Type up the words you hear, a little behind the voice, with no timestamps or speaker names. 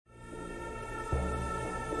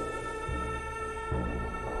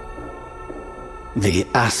The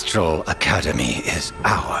Astral Academy is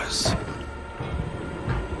ours.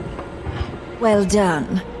 Well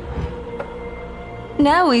done.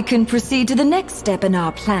 Now we can proceed to the next step in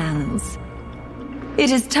our plans.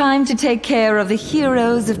 It is time to take care of the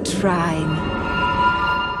heroes of Trine.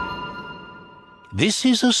 This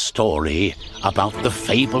is a story about the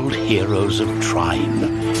fabled heroes of Trine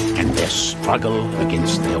and their struggle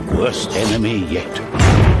against their worst enemy yet.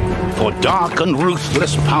 For dark and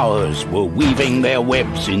ruthless powers were weaving their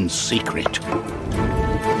webs in secret.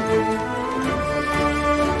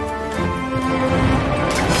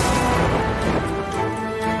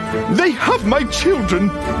 They have my children!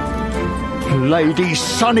 Lady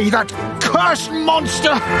Sunny, that cursed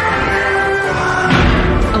monster!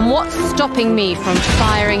 And what's stopping me from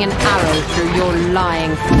firing an arrow through your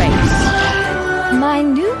lying face? My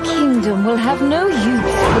new kingdom will have no use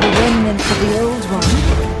for the remnants of the old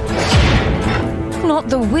one. Not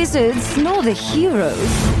the wizards, nor the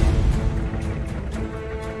heroes.